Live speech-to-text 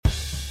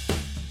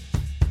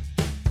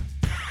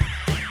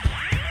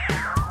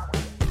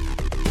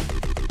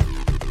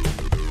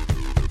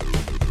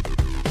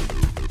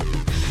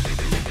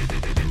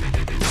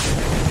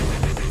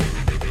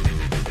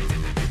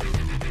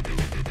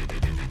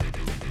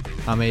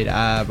I mean,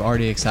 I'm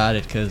already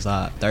excited because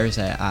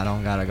Thursday I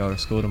don't gotta go to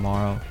school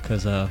tomorrow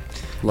because I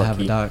have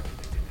a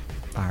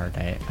I heard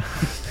that.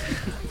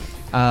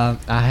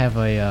 I have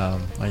a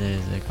what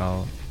is it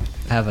called?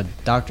 I have a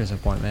doctor's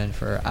appointment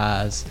for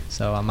eyes,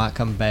 so I might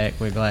come back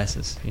with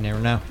glasses. You never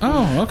know.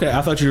 Oh, okay.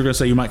 I thought you were going to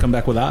say you might come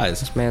back with eyes.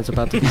 This man's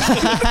about to be...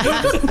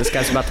 this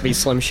guy's about to be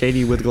Slim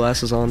Shady with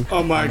glasses on.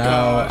 Oh, my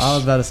gosh. I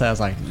was about to say, I was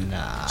like,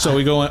 nah. So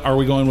are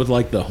we going with,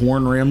 like, the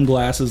horn rim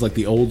glasses, like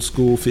the old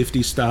school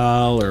 50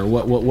 style, or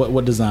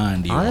what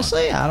design do you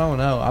Honestly, want? I don't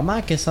know. I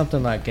might get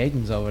something like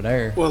Gaten's over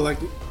there. Well, like,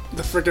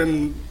 the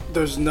freaking...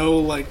 There's no,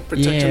 like,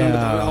 protection under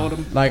the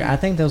bottom. Like, I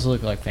think those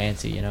look like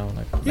fancy, you know?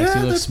 Like, makes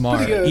you look that's smart.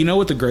 pretty good. You know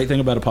what the great thing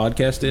about a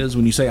podcast is?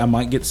 When you say, I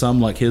might get some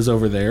like his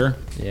over there,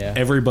 Yeah.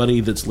 everybody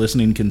that's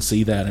listening can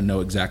see that and know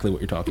exactly what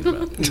you're talking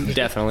about.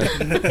 Definitely.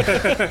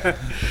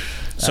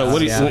 So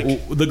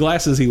the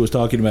glasses he was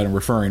talking about and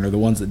referring are the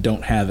ones that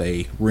don't have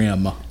a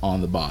rim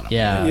on the bottom.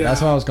 Yeah, Yeah.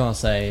 that's what I was going to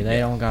say. They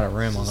don't got a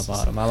rim on the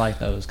bottom. I like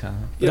those kind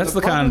of. Yeah, That's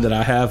the kind that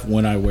I have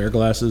when I wear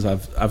glasses.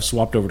 I've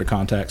swapped over to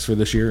contacts for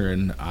this year,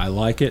 and I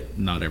like it.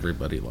 Not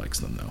everybody likes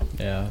them,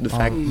 though. Yeah. The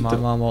fact my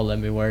mom won't let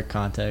me wear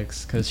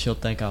contacts because she'll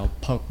think I'll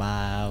poke my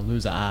eye, I'll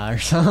lose an eye or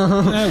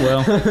something.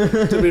 Well,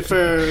 To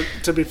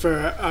be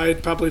fair,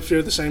 I'd probably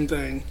fear the same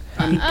thing.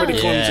 I'm pretty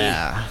clumsy.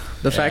 Yeah.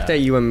 The fact that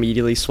you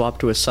immediately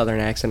swapped to a southern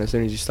accent as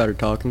soon as you started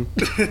talking.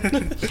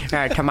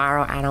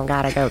 Tomorrow I don't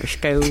gotta go to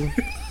school.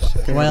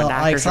 Well,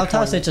 like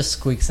sometimes it just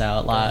squeaks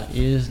out. Like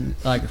you just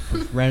like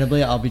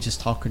randomly, I'll be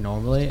just talking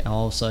normally, and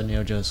all of a sudden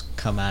you'll just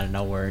come out of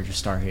nowhere and just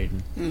start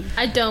hitting.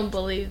 I don't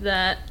believe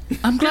that.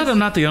 I'm glad I'm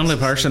not the only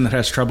person that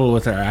has trouble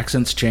with their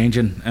accents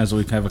changing as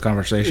we have a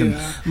conversation.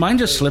 Yeah. Mine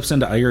just slips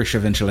into Irish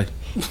eventually.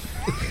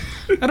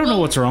 I don't know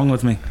what's wrong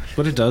with me,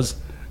 but it does.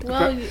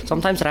 Well,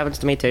 Sometimes it happens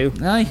to me too.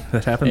 Aye,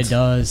 that happens. It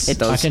does. It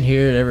does. I can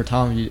hear it every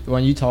time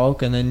when you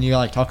talk, and then you're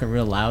like talking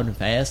real loud and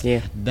fast.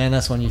 Yeah. Then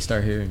that's when you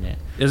start hearing it.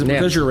 Is it Yeah.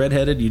 because you're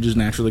redheaded, you just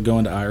naturally go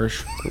into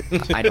Irish?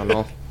 I don't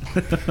know.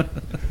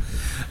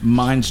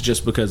 Mine's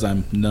just because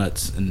I'm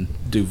nuts and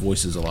do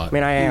voices a lot. I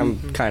mean, I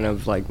am kind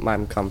of like,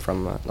 I'm come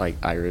from like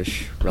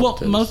Irish Well,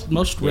 relatives.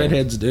 most Yeah.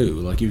 redheads do.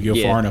 Like, if you go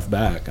Yeah. far enough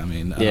back. I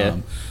mean, Yeah.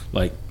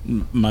 like,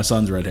 my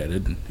son's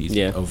redheaded. And he's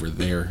Yeah. over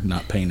there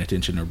not paying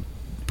attention or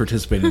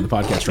participating in the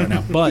podcast right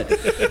now. But,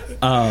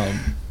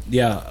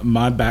 yeah,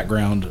 my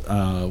background,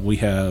 we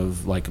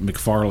have, like, Clan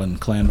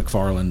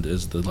McFarland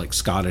is the, like,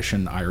 Scottish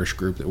and Irish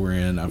group that we're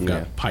in. I've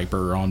got Yeah.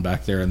 Piper on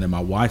back there. And then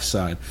my wife's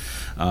side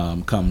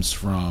comes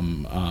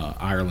from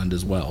Ireland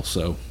as well.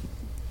 So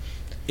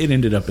it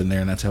ended up in there,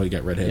 and that's how he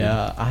got redheaded.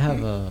 Yeah, I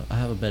have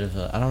a bit of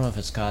a. I don't know if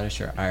it's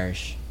Scottish or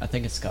Irish. I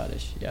think it's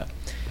Scottish. Yeah,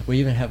 we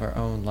even have our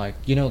own, like,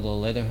 you know, the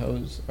leather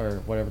hose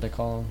or whatever they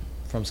call them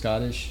from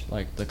Scottish,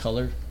 like the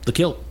color. The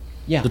kilt.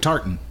 Yeah. The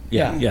tartan.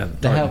 Yeah.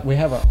 We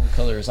have our own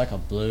color. It's like a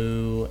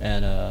blue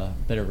and a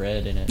bit of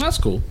red in it. That's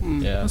cool.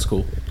 Yeah. That's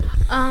cool.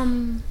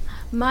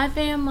 my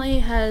family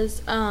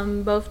has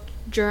both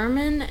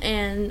German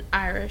and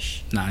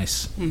Irish.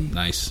 Nice.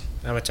 Nice.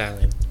 I'm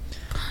Italian.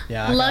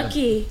 Yeah.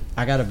 Lucky.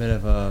 I got a bit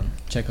of a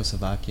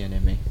Czechoslovakian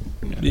in me.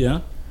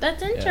 Yeah.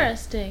 That's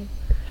interesting.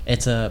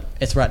 It's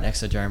right next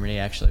to Germany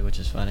actually, which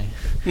is funny.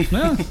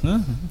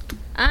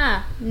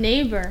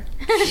 Neighbor.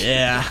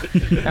 Yeah.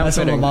 That's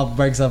what my mom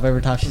brings up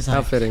every time. She's like,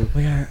 How fitting.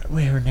 we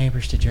are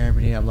neighbors to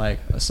Germany. I'm like,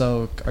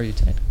 so are you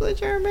technically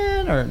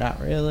German or not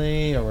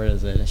really, or what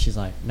is it? And she's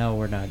like, no,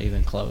 we're not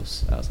even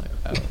close. I was like,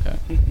 oh, okay.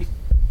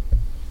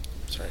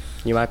 Sorry.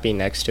 You might be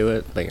next to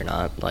it, but you're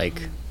not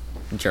like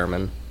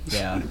German.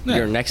 Yeah.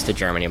 You're next to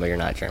Germany, but you're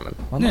not German.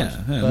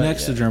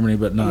 Next to Germany,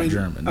 but not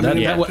German. I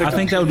mean, I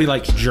think that would be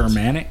like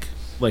Germanic,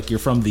 like you're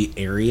from the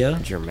area.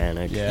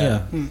 Germanic.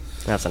 Yeah.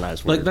 That's a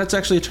nice word. Like that's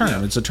actually a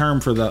term. It's a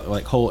term for the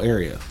like whole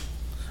area.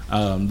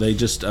 They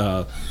just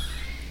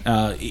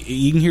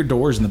you can hear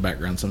doors in the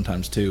background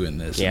sometimes too in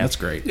this. Yeah. That's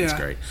great. That's Yeah.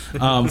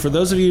 great. For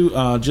those of you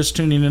just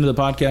tuning into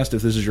the podcast,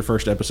 if this is your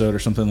first episode or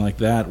something like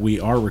that, we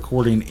are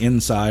recording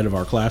inside of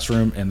our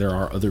classroom, and there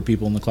are other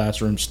people in the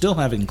classroom still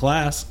having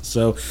class,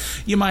 so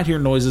you might hear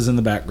noises in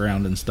the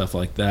background and stuff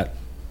like that.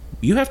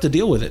 You have to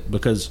deal with it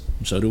because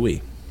so do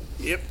we.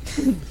 Yep.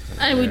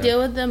 And we deal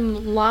with them a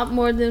lot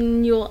more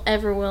than you'll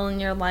ever will in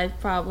your life,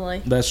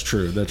 probably. That's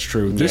true. That's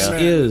true.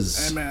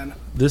 Amen.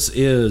 This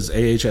is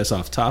AHS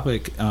Off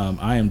Topic.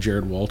 I am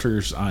Jared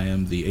Walters. I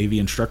am the AV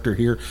instructor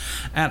here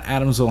at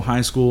Adamsville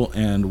High School,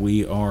 and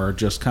we are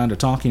just kind of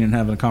talking and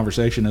having a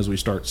conversation as we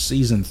start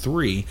Season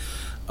 3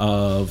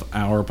 of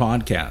our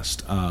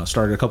podcast.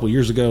 Started a couple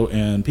years ago,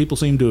 and people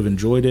seem to have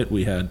enjoyed it.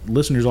 We had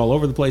listeners all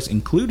over the place,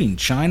 including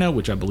China,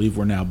 which I believe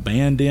we're now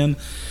banned in,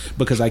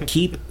 because I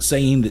keep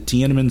saying that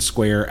Tiananmen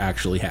Square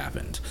actually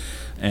happened.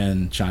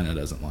 And China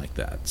doesn't like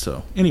that.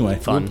 So anyway,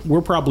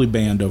 we're probably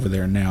banned over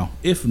there now.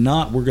 If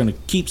not, we're going to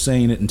keep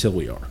saying it until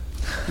we are.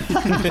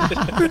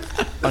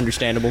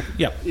 Understandable.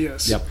 Yep.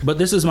 Yes. Yep. But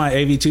this is my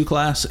AV2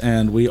 class,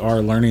 and we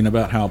are learning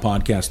about how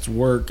podcasts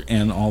work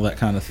and all that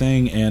kind of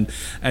thing. And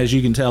as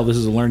you can tell, this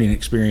is a learning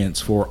experience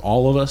for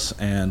all of us,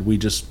 and we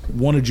just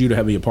wanted you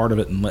to be a part of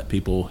it and let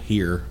people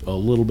hear a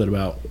little bit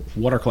about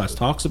what our class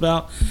talks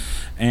about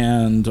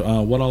and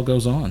what all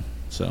goes on.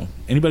 So,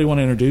 anybody want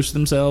to introduce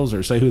themselves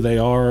or say who they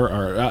are?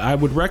 Or I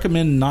would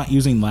recommend not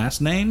using last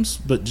names,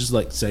 but just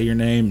like say your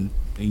name.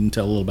 You can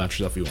tell a little about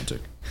yourself if you want to.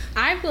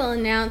 I will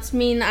announce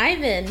me and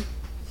Ivan.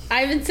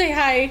 Ivan, say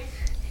hi.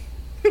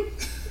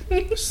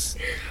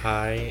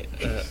 Hi.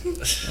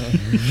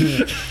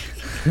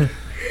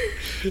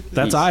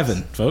 That's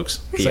Ivan, folks.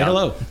 Say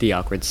hello. The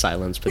awkward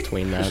silence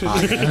between that.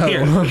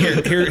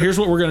 Here's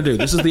what we're going to do.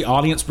 This is the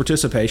audience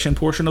participation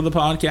portion of the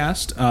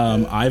podcast.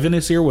 Ivan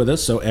is here with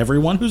us, so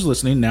everyone who's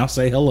listening now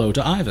say hello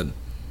to Ivan.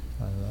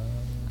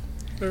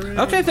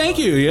 Hello. Okay, thank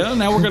you. Yeah,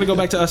 now we're going to go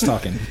back to us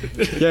talking.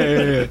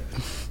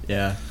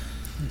 Yeah.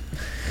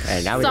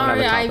 And now we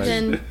Sorry, don't have a topic.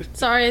 Ivan.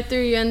 Sorry I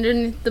threw you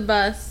underneath the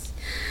bus.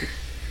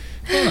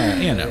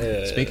 Well, you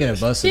know. Speaking of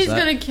buses, He's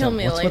gonna kill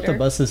me what's with the later.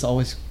 buses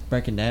always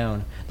breaking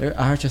down?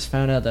 I just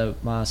found out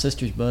that my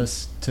sister's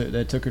bus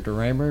that took her to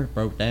Raymer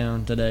broke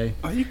down today.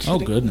 Are you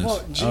kidding? goodness.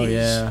 What? Jeez. Oh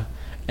yeah.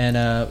 And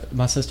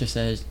my sister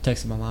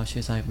texted my mom. She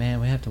was like,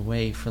 "Man, we have to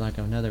wait for like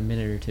another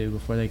minute or two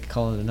before they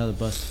call it another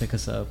bus to pick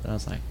us up." And I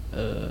was like,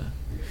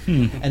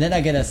 And then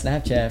I get a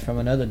Snapchat from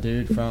another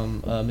dude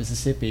from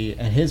Mississippi,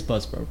 and his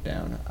bus broke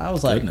down. I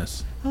was like,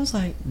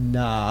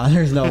 nah,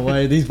 there's no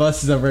way these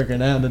buses are breaking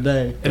down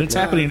today. And it's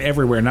happening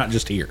everywhere, not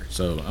just here.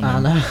 So I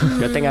know.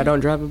 Good thing I don't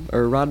drive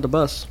or ride the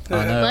bus.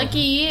 I know. Lucky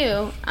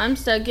you. I'm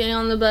stuck getting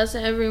on the bus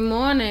every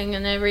morning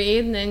and every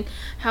evening.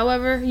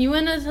 However, you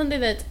want to know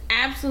something that's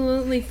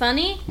absolutely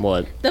funny?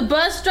 What? The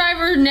bus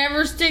driver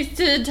never sticks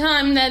to the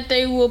time that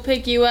they will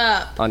pick you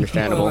up.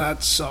 Understandable. Well,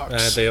 that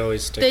sucks. They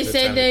always stick They to the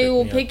say time they to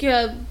will pick me pick you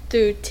up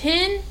through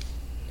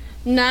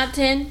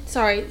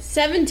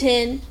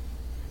 7:10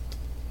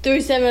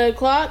 through 7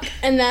 o'clock,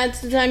 and that's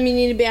the time you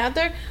need to be out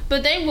there.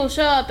 But they will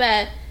show up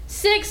at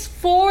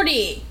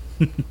 6:40.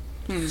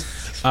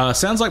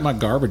 sounds like my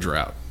garbage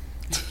route.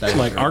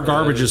 Like our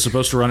garbage is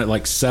supposed to run at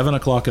like 7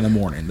 o'clock in the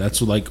morning. That's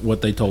like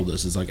what they told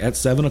us. It's like at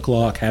 7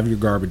 o'clock, have your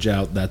garbage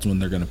out. That's when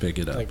they're going to pick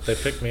it up. Like they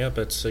pick me up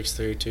at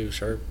 6:32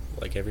 sharp,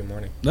 like every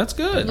morning. That's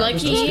good. Lucky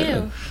That's you.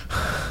 good.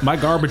 My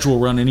garbage will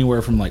run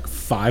anywhere from like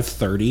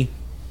 5:30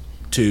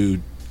 to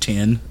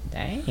 10.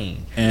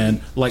 Dang.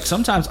 And like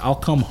sometimes I'll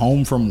come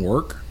home from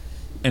work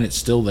and it's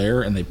still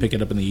there and they pick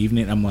it up in the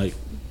evening. I'm like,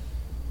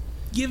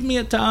 give me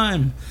a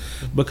time,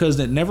 because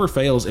it never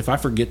fails. If I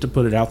forget to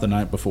put it out the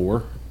night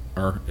before,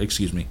 or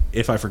excuse me,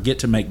 if I forget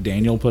to make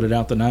Daniel put it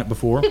out the night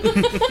before, he's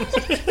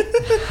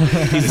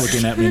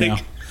looking at me now.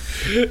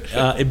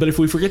 But if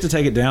we forget to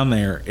take it down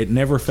there, it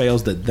never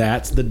fails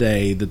that's the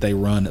day that they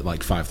run at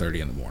like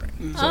 5:30 in the morning.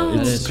 So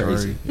That it's is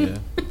crazy. Yeah.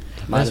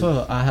 That's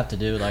what I have to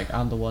do. Like,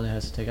 I'm the one that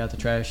has to take out the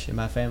trash in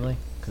my family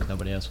because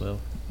nobody else will.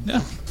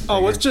 Yeah.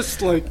 Oh, it's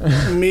just like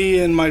me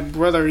and my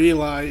brother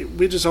Eli.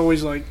 We just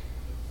always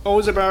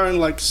about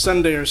like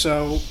Sunday or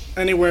so,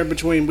 anywhere in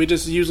between. We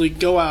just usually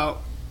go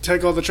out,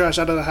 take all the trash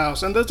out of the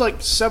house, and there's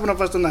like 7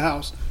 of us in the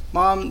house: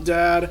 Mom,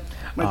 Dad,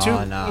 my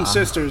two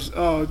sisters.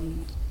 Oh,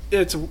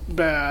 it's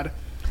bad.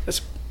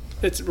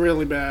 It's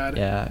really bad.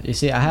 Yeah. You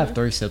see, I have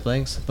 3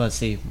 siblings, but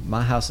see,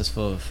 my house is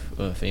full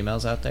of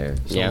females out there.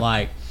 So,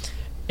 like,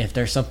 if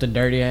there's something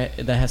dirty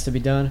that has to be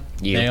done,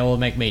 they will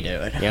make me do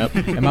it. Yep.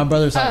 And my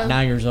brother's like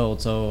 9 years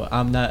old, so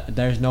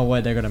there's no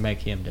way they're going to make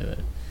him do it.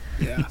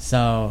 Yeah.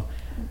 So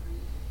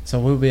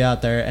we'll be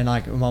out there, and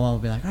like my mom will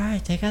be like, "All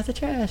right, take out the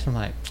trash." I'm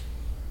like,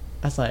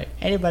 that's like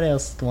anybody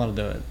else can want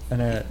to do it,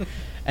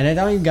 and it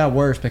don't even got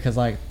worse because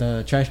like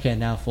the trash can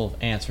now full of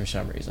ants for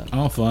some reason.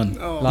 Oh, fun.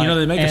 Oh. You know,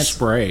 they make a Ants-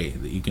 spray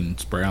that you can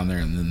spray on there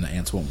and then the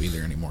ants won't be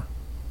there anymore.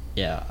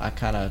 Yeah, I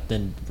kind of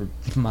didn't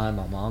remind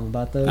my mom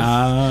about this.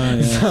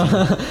 Yeah.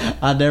 So,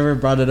 I never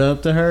brought it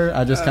up to her.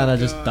 I just kind of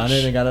just done it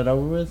gosh. and got it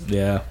over with.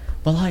 Yeah.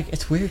 But like,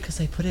 it's weird because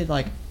they put it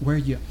like where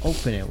you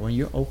open it. When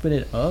you open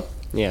it up,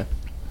 Yeah.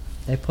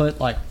 they put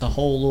like the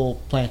whole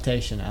little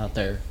plantation out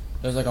there.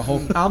 There's like a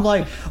whole. I'm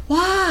like,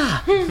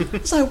 why?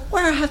 It's like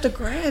where I have to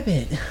grab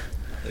it.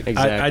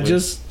 Exactly.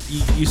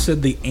 You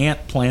said the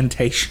ant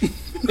plantation.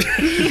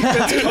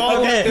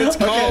 It's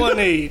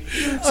colony.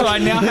 So I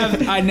now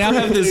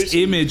have this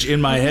image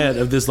in my head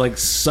of this like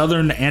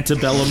southern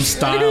antebellum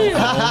style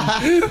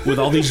home with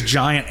all these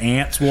giant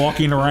ants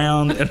walking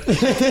around.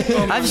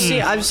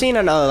 I've seen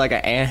another like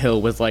an anthill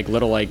with like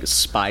little like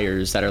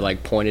spires that are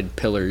like pointed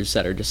pillars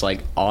that are just like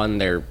on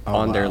their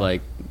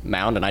like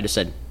mound, and I just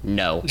said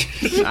no.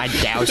 I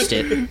doused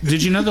it.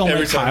 Did you know they'll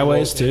make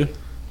highways too?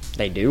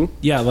 They do?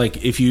 Yeah,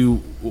 like if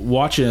you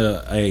watch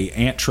a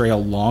ant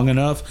trail long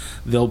enough,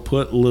 they'll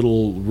put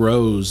little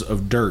rows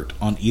of dirt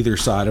on either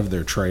side of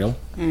their trail.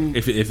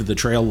 If the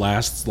trail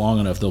lasts long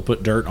enough, they'll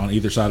put dirt on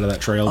either side of that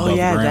trail above the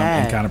ground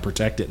and kind of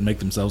protect it and make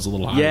themselves a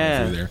little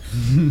highway through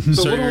there.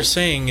 So you're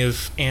saying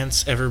if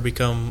ants ever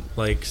become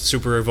like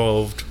super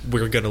evolved,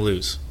 we're gonna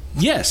lose?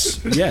 Yes.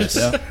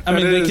 Yeah. I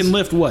mean, they is- can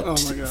lift what, oh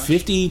my gosh.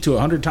 50 to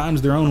 100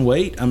 times their own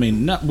weight. I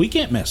mean, no, we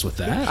can't mess with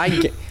that.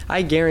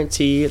 I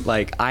guarantee,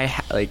 like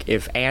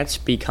if ants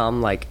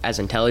become like as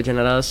intelligent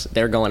as us,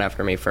 they're going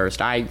after me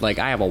first. I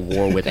have a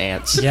war with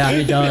ants. Yeah,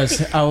 he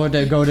does. I would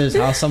go to his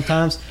house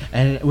sometimes,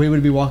 and we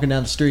would be walking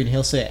down the street, and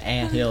he'll say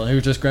ant hill, and he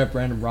would just grab a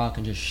random rock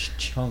and just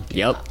chunk it.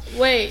 Yep.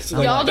 Wait,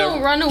 y'all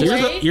don't run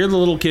away? You're the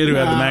little kid who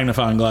had the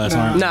magnifying glass,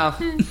 aren't you? No,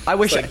 I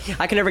wish I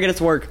can never get it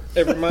to work.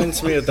 It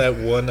reminds me of that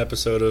one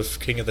episode of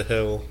King of the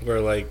Hill where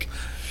like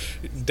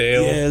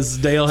Dale,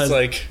 Dale has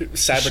like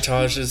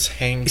sabotages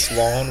Hank's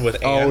lawn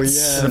with ants.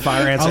 Oh, yeah. the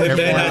fire ants. Oh, And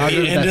then I at the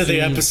remember end that of the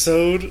scene.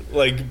 episode,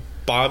 like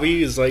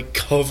Bobby is like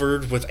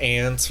covered with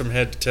ants from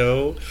head to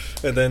toe,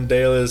 and then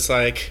Dale is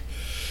like,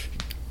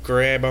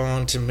 "Grab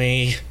on to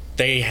me.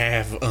 They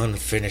have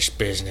unfinished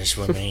business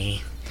with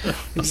me."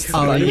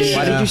 Why did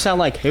yeah. you sound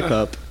like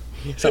Hiccup?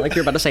 You sound like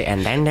you're about to say,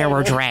 and then there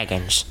were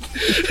dragons.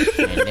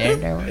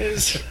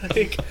 It's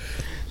like,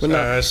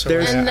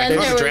 sorry, And then I there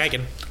caught a was-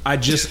 dragon.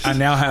 I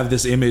now have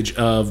this image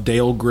of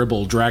Dale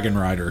Gribble, Dragon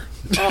Rider.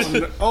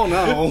 Oh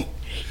no.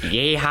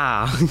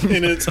 Yeehaw.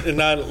 And it's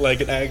not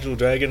like an actual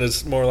dragon;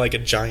 it's more like a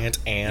giant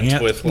ant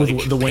Ant with with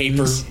like the paper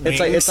wings.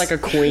 It's like a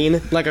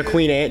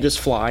queen ant just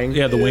flying.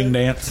 Yeah, the wing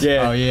dance.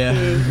 Yeah. Oh,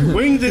 yeah.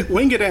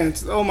 Winged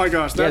ants. Oh my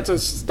gosh, that's Yeah,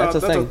 a that's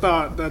a thing.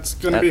 thought that's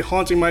going to be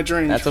haunting my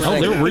dreams. That's a Oh,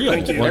 thing. they're real.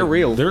 Thank you. They're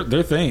real.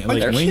 They're thing. Like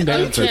They're- wing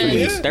dance are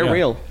Okay. things. They're Yeah.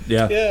 real.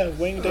 Yeah. yeah,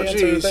 wing dance or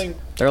jeez. thing.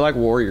 They're like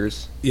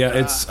warriors. Yeah,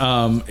 it's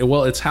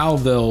it's how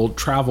they'll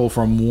travel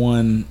from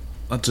one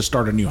to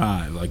start a new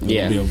hive. Like there'll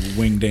Yeah. be a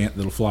winged ant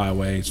that'll fly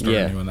away, start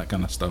Yeah. a new one, that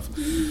kind of stuff.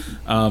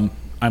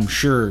 I'm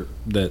sure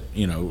that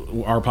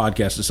our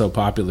podcast is so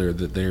popular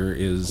that there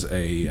is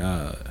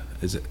a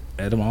is it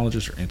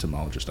etymologist or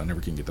entomologist? I never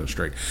can get those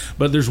straight.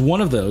 But there's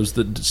one of those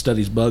that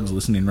studies bugs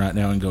listening right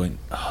now and going,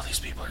 "Oh, these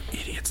people are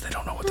idiots. They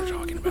don't know what they're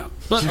talking about."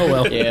 But oh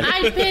well. Yeah.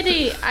 I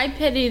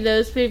pity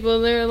those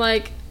people. They're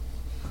like,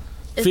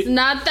 it's Fe-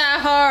 not that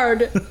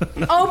hard.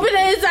 Open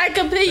an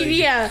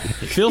encyclopedia.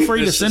 Feel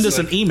free to It's send just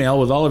us an email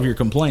with all of your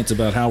complaints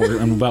about how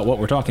we're about what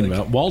we're talking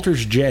about.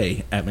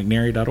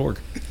 WaltersJ@mcnairy.org.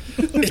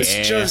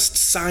 It's just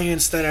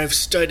science that I've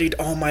studied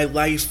all my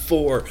life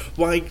for.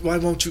 Why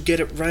won't you get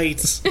it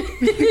right?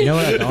 You know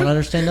what I don't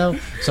understand though?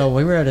 So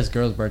we were at this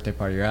girl's birthday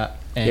party, right?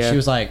 And Yeah. she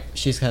was like,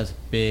 she has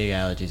big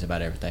allergies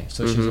about everything,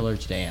 so she's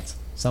allergic to ants.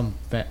 Some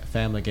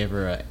family gave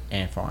her an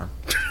ant farm.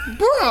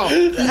 Bro,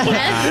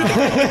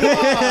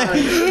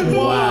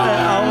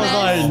 I was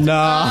like,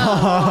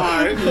 nah.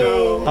 I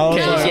know. I was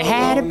Because like, you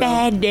had a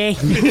bad day.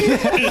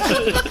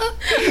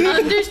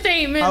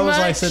 Understatement. I was much.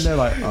 like sitting there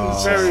like,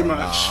 oh, Very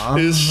much.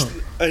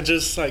 I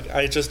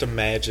just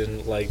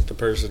imagine like the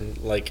person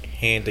like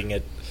handing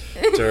it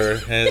to her,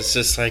 and it's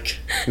just like,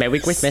 Merry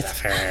Christmas.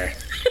 "Suffer."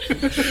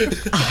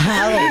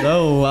 I don't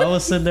know. I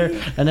was sitting there,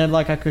 and then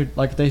like I could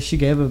she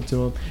gave them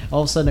to him.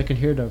 All of a sudden, I could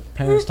hear the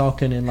parents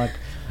talking in like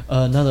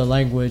another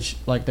language,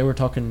 like they were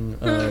talking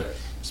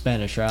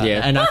Spanish, right?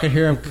 Yeah. And I could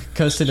hear them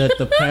cussing at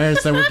the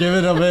parents that were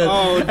giving them it.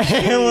 Oh,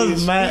 It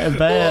was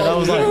bad. I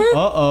was like,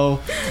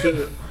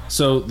 uh-oh.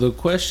 So the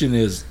question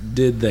is,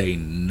 did they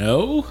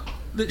know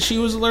that she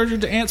was allergic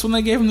to ants when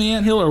they gave them the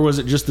anthill, or was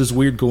it just this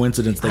weird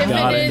coincidence they If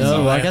got it it? is-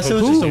 No, I guess it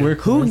was just a weird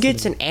Who coincidence.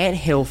 gets an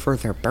anthill for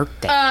their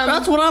birthday?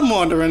 That's what I'm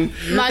wondering.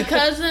 My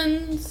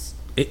cousins,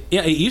 It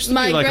used to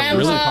My be like a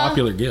really grandpa-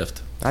 popular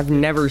gift. I've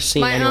never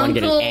seen My anyone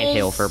get an uncles-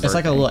 anthill for a birthday. It's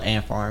like a little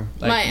ant farm.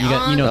 Like, My you know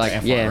aunt- it's an ant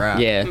farm, yeah, right?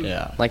 yeah,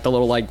 Yeah. like the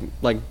little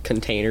like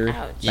container Ouch.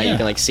 that Yeah. you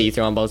can like see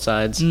through on both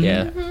sides.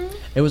 Yeah,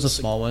 It was a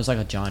small one. It's like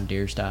a John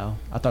Deere style.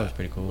 I thought it was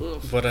pretty cool.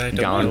 What I don't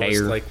John know is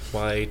Deere. like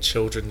why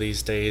children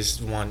these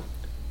days want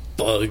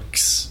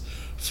bugs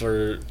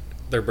for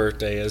their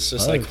birthday. It's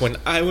just like Bugs? when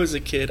I was a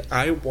kid,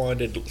 I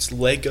wanted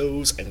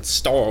Legos and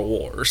Star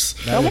Wars.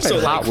 I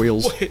wanted Hot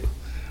Wheels.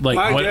 Like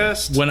My when,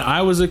 guess- when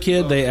I was a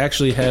kid, they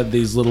actually had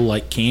these little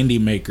like candy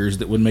makers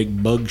that would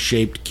make bug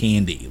shaped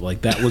candy.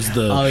 Like that was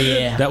the Oh,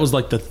 yeah. that was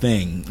like the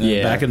thing.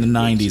 Yeah. Back in the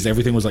 90s,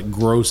 everything was like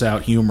gross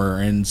out humor,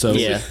 and so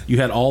Yeah. you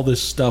had all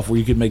this stuff where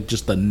you could make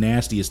just the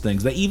nastiest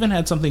things. They even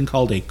had something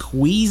called a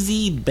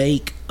Queasy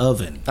bake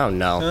oven. Oh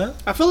no.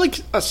 I feel like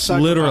a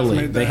psychopath Literally,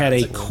 made they that. had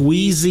a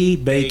Queasy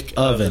bake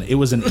oven. It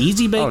was an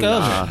easy bake Oh,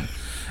 nah. oven.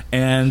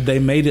 And they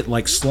made it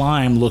like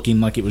slime looking,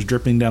 like it was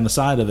dripping down the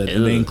side of it.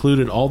 And they Ew.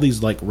 included all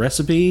these like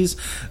recipes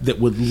that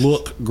would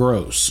look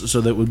gross.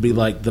 So that would be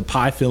like the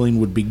pie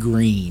filling would be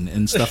green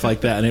and stuff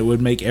like that. And it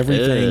would make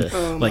everything Ugh.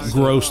 Oh like my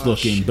gross gosh.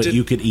 looking, but Did-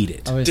 you could eat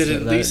it. I always Did said it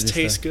at that least just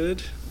taste to-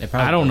 good? it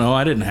probably- I don't know.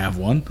 I didn't have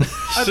one.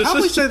 I'd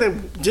probably say they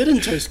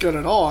didn't taste good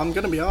at all. I'm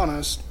gonna be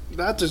honest.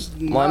 That just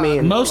Well, I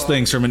mean, Most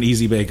things from an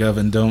easy bake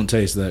oven don't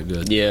taste that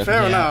good. Yeah.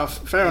 Fair Yeah.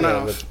 enough. Fair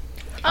enough.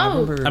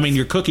 oh, I mean,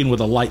 you're cooking with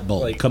a light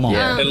bulb. Like, Come on.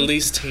 Yeah. At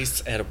least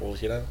tastes edible,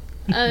 you know?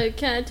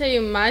 can I tell you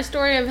my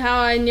story of how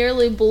I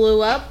nearly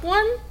blew up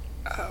one?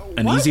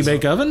 An easy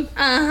bake oven?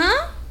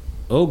 Uh-huh.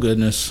 Oh,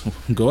 goodness.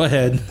 Go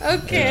ahead.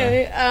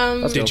 Okay,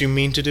 Did you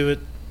mean to do it?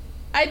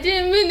 I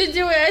didn't mean to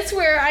do it, I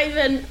swear,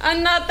 Ivan.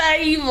 I'm not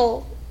that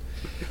evil.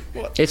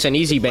 It's an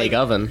easy bake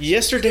oven.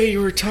 Yesterday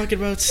you were talking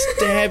about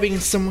stabbing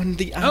someone in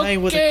the eye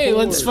with a Okay,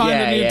 cord. let's find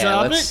a new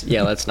topic.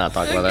 Let's not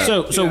talk about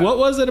that. So what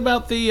was it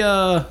about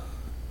the?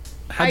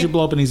 How'd you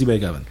blow up an easy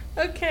bake oven?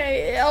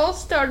 Okay, it all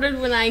started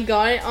when I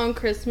got it on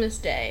Christmas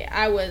Day.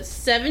 I was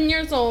 7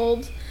 years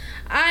old.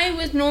 I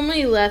was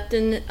normally left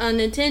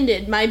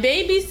unattended. My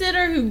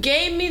babysitter who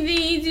gave me the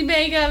Easy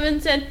Bake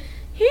Oven said,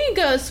 "Here you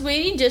go,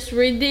 sweetie, just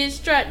read the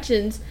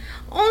instructions."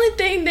 Only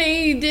thing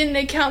they didn't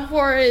account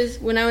for is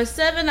when I was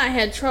 7, I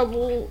had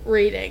trouble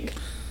reading.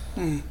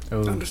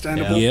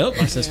 Understandable. Yep.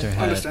 My sister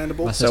had.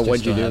 Understandable. My So sister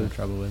what'd you still do? having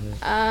trouble with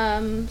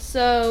it.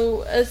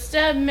 So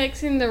instead of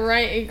mixing the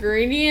right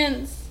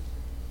ingredients,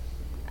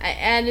 I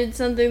added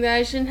something that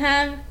I shouldn't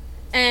have,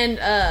 and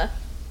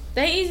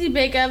the Easy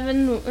Bake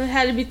Oven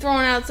had to be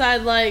thrown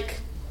outside.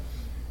 Like,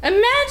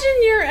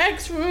 imagine your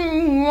ex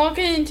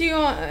walking into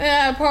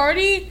a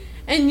party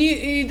and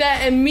you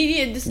that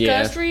immediate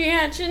disgust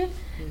reaction.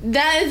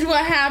 That is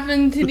what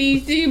happened to the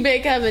Easy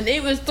Bake Oven.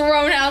 It was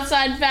thrown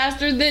outside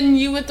faster than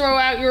you would throw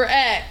out your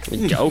ex.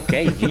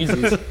 Okay,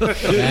 Jesus.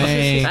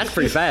 Dang. That's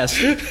pretty fast.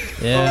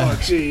 Yeah. Oh,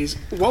 jeez.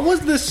 What was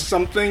this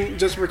something,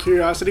 just for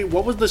curiosity,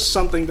 what was this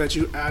something that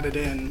you added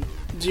in?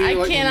 Do you, I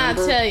like, cannot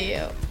remember? tell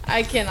you.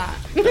 I cannot.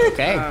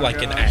 Okay.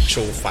 Like an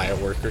actual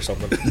firework or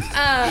something.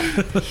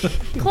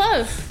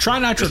 Close.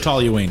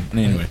 Trinitrotoluene.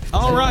 Anyway.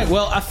 All right.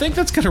 Well, I think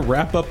that's going to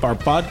wrap up our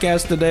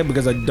podcast today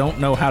because I don't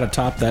know how to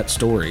top that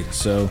story.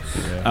 So,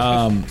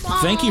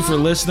 thank you for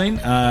listening.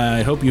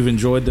 I hope you've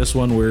enjoyed this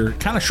one. We're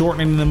kind of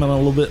shortening them a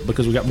little bit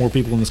because we got more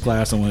people in this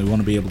class and we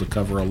want to be able to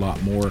cover a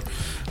lot more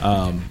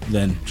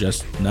than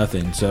just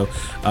nothing. So,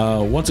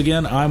 once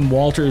again, I'm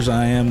Walters.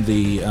 I am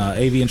the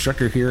AV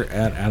instructor here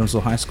at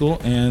Adamsville High School.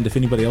 And if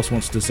anybody else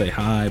wants to say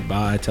hi,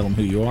 bye, tell them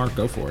who you are,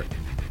 go for it.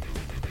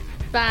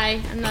 Bye.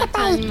 I'm not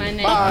telling you my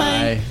name.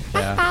 Bye.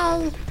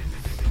 Yeah.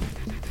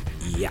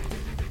 Yeah.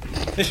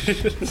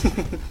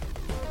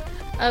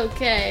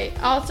 Okay.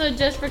 Also,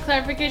 just for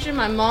clarification,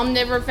 my mom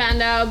never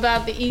found out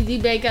about the Easy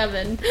Bake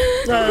Oven.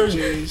 Oh,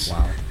 jeez.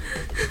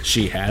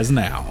 She has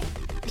now.